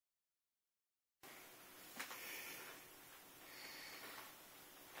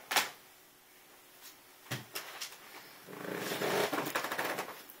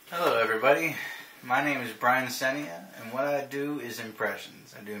everybody. My name is Brian Senia, and what I do is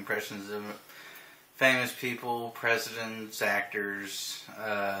impressions. I do impressions of famous people, presidents, actors.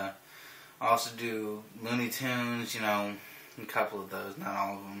 I also do Looney Tunes, a couple of those, not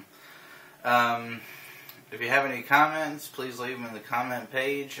all of them. If you have any comments, please leave them in the comment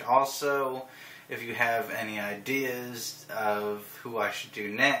page. Also, if you have any ideas of who I should do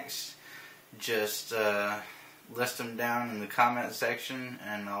next, just list them down in the comment section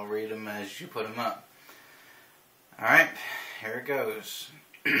and I'll read them as you put them up. Alright, here it goes.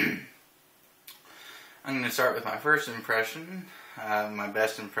 I'm going to start with my first impression, my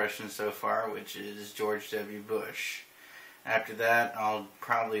best impression so far, which is George W. Bush. After that, I'll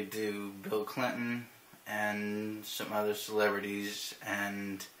probably do Bill Clinton and some other celebrities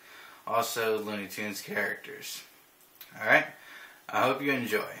and also Looney Tunes characters. Alright, I hope you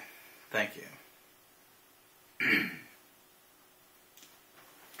enjoy. Thank you.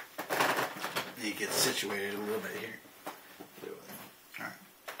 Need to get situated a little bit here. Alright.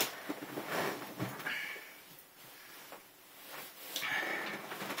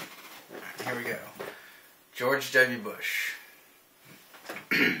 Here we go. George W. Bush.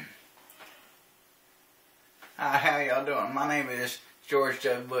 Hi, how y'all doing? My name is George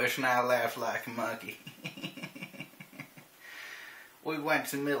W. Bush and I laugh like a monkey. We went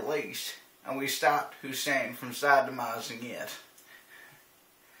to the Middle East and we stopped Hussein from sodomizing it.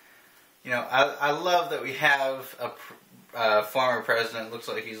 I love that we have a former president looks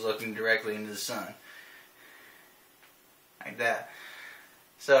like he's looking directly into the sun. Like that.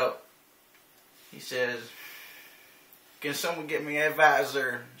 So, he says, can someone get me a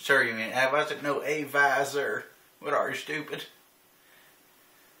visor? Sir, you mean advisor? No, a visor. What are you, stupid?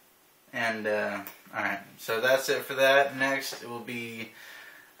 And, alright, so that's it for that. Next, it will be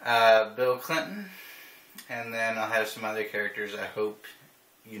Bill Clinton. And then I'll have some other characters I hope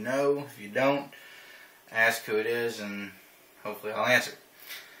you know. If you don't, ask who it is and hopefully I'll answer.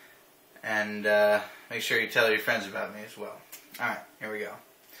 And make sure you tell your friends about me as well. Alright, here we go.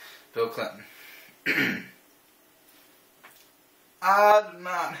 Bill Clinton. I do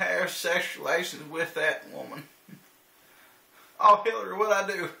not have sexual relations with that woman. Oh, Hillary, what'd I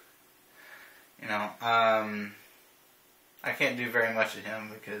do? I can't do very much of him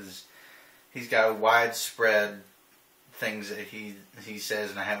because he's got widespread things that he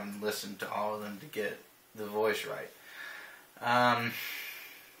says, and I haven't listened to all of them to get the voice right.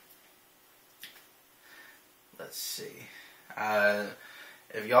 Let's see.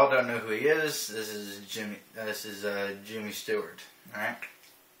 If y'all don't know who he is, this is Jimmy Stewart. All right,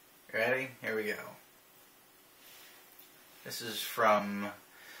 ready? Here we go. This is from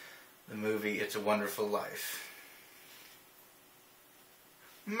the movie It's a Wonderful Life.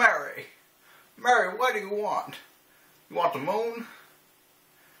 Mary, what do you want? You want the moon?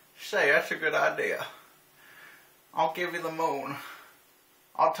 Say, that's a good idea. I'll give you the moon.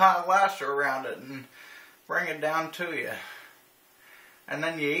 I'll tie a lasso around it and bring it down to you. And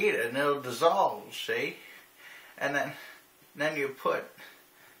then you eat it and it'll dissolve, see? And then you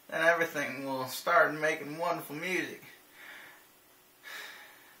then everything will start making wonderful music.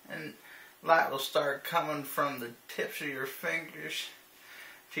 And light will start coming from the tips of your fingers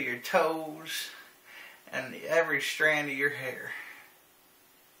to your toes and every strand of your hair.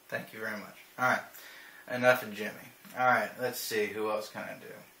 Thank you very much. Alright, enough of Jimmy. Alright, let's see, who else can I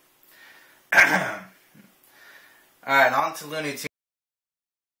do? Alright, on to Looney Tunes.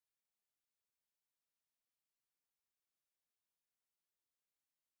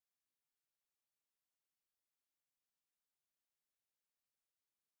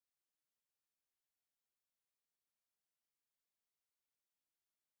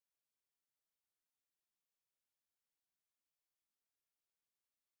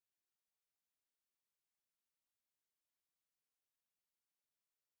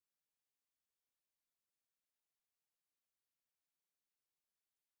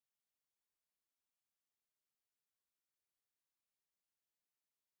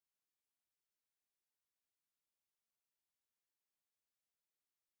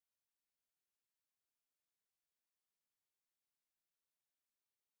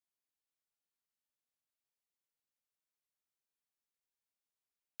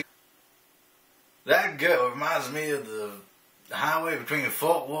 That girl reminds me of the highway between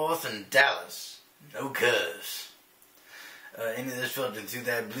Fort Worth and Dallas. No curves. Any of this filtered through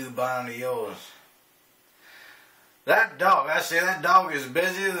that blue bonnet of yours. That dog, I say that dog is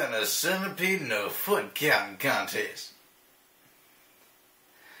busier than a centipede in a foot counting contest.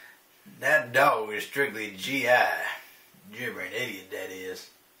 That dog is strictly GI. Gibbering idiot, that is.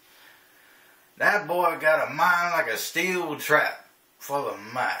 That boy got a mind like a steel trap full of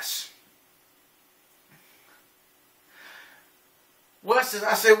mice. What's this?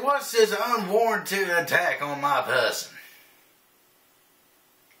 I said, what's this unwarranted attack on my person?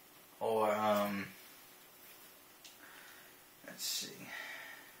 Or, let's see.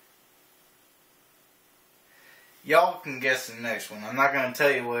 Y'all can guess the next one. I'm not going to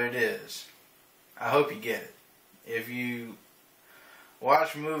tell you what it is. I hope you get it. If you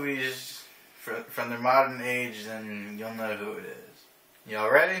watch movies from the modern age, then you'll know who it is.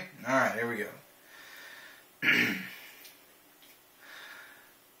 Y'all ready? Alright, here we go.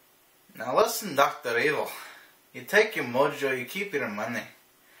 Now listen, Dr. Evil. You take your mojo, you keep your money.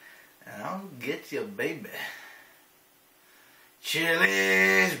 And I'll get you, baby.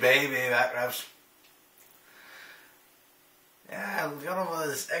 Chili's, baby, back rubs. Yeah, I've got all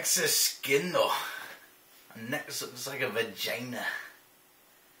this excess skin though. My neck looks like a vagina.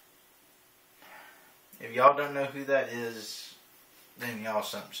 If y'all don't know who that is, then y'all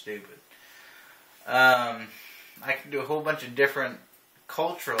something stupid. I can do a whole bunch of different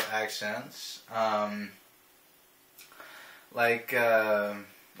cultural accents. Like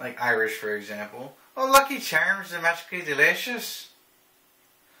Irish, for example. Oh, Lucky Charms are magically delicious.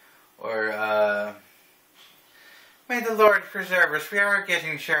 Or, may the Lord preserve us, we are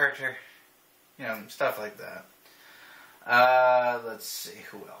getting shorter. You know, stuff like that. Let's see,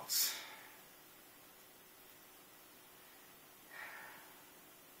 who else?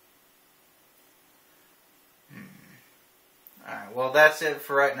 Alright, well that's it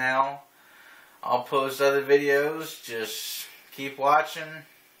for right now. I'll post other videos, just keep watching.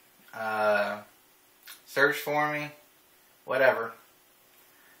 Search for me, whatever.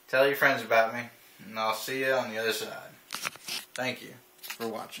 Tell your friends about me, and I'll see you on the other side. Thank you for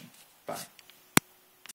watching. Bye.